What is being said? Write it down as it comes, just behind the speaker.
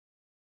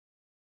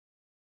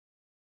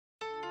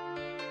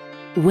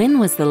When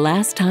was the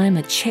last time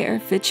a chair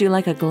fit you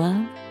like a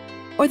glove?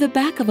 Or the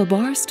back of a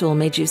bar stool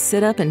made you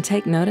sit up and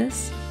take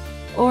notice?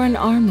 Or an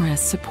armrest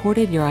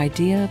supported your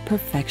idea of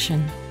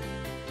perfection?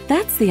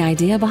 That's the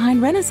idea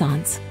behind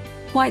Renaissance.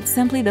 Quite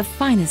simply the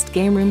finest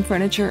game room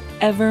furniture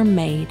ever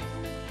made.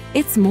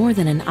 It's more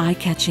than an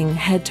eye-catching,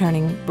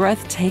 head-turning,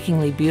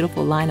 breathtakingly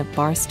beautiful line of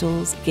bar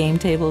stools, game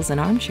tables, and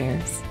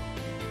armchairs.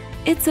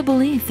 It's a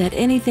belief that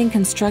anything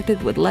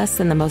constructed with less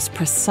than the most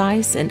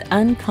precise and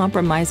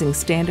uncompromising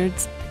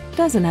standards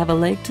doesn't have a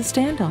leg to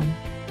stand on.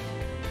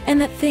 And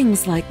that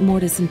things like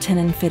mortise and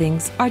tenon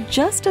fittings are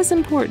just as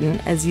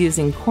important as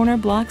using corner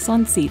blocks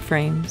on seat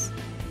frames.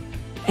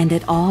 And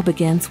it all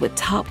begins with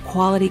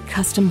top-quality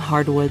custom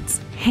hardwoods,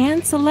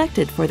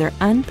 hand-selected for their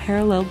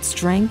unparalleled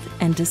strength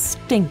and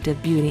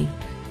distinctive beauty.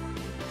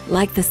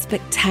 Like the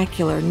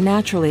spectacular,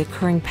 naturally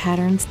occurring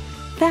patterns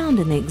found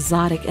in the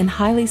exotic and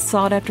highly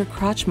sought-after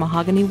crotch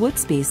mahogany wood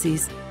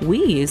species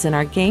we use in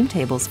our game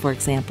tables, for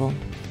example.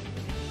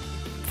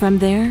 From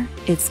there,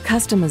 it's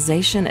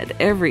customization at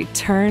every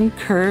turn,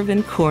 curve,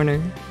 and corner.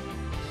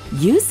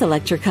 You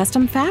select your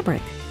custom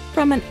fabric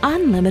from an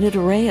unlimited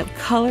array of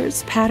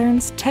colors,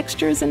 patterns,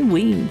 textures, and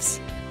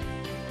weaves.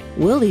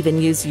 We'll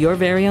even use your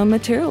very own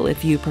material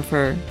if you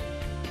prefer.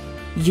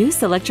 You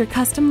select your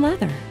custom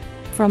leather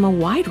from a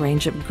wide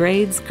range of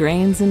grades,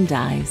 grains, and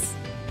dyes.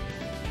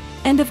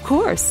 And of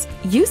course,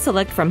 you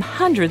select from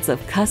hundreds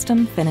of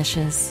custom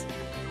finishes.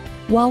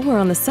 While we're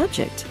on the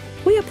subject,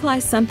 we apply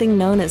something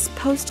known as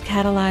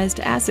post-catalyzed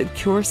acid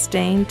cure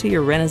stain to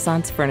your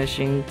Renaissance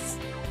furnishings.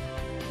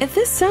 If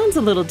this sounds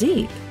a little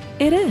deep,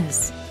 it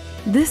is.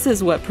 This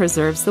is what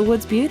preserves the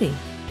wood's beauty,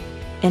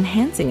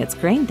 enhancing its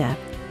grain depth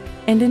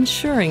and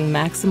ensuring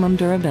maximum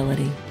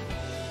durability.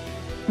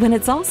 When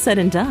it's all said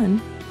and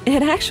done,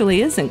 it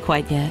actually isn't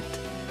quite yet.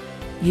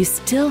 You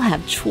still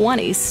have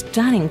 20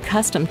 stunning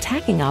custom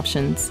tacking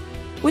options,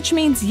 which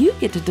means you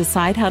get to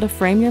decide how to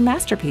frame your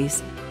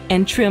masterpiece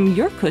and trim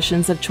your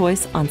cushions of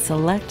choice on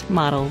select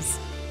models.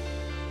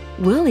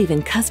 We'll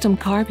even custom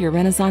carve your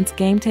Renaissance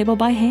game table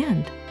by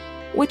hand,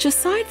 which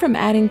aside from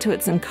adding to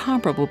its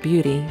incomparable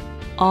beauty,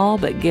 all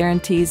but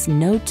guarantees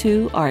no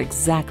two are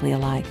exactly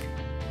alike.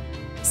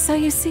 So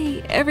you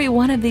see, every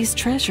one of these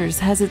treasures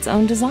has its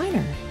own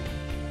designer,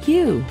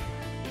 you.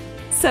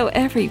 So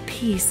every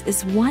piece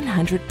is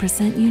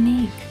 100%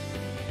 unique.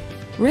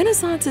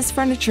 Renaissance is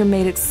furniture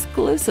made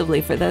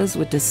exclusively for those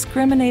with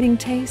discriminating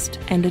taste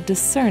and a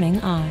discerning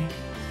eye.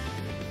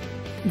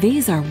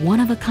 These are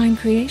one-of-a-kind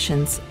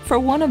creations for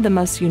one of the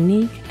most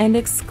unique and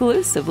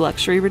exclusive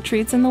luxury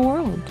retreats in the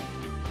world,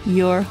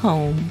 your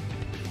home.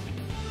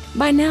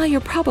 By now,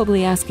 you're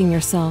probably asking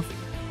yourself,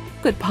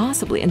 who could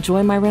possibly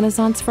enjoy my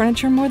Renaissance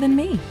furniture more than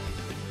me?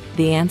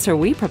 The answer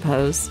we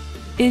propose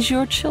is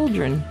your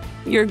children,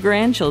 your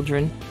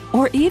grandchildren,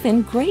 or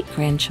even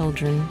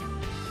great-grandchildren.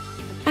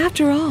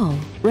 After all,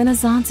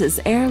 Renaissance is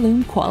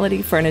heirloom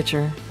quality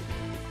furniture.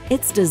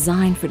 It's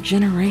designed for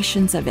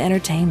generations of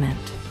entertainment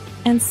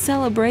and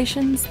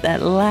celebrations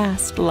that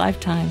last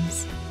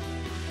lifetimes.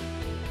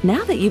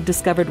 Now that you've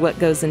discovered what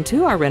goes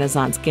into our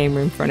Renaissance game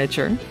room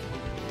furniture,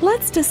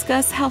 let's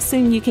discuss how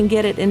soon you can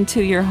get it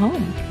into your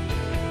home.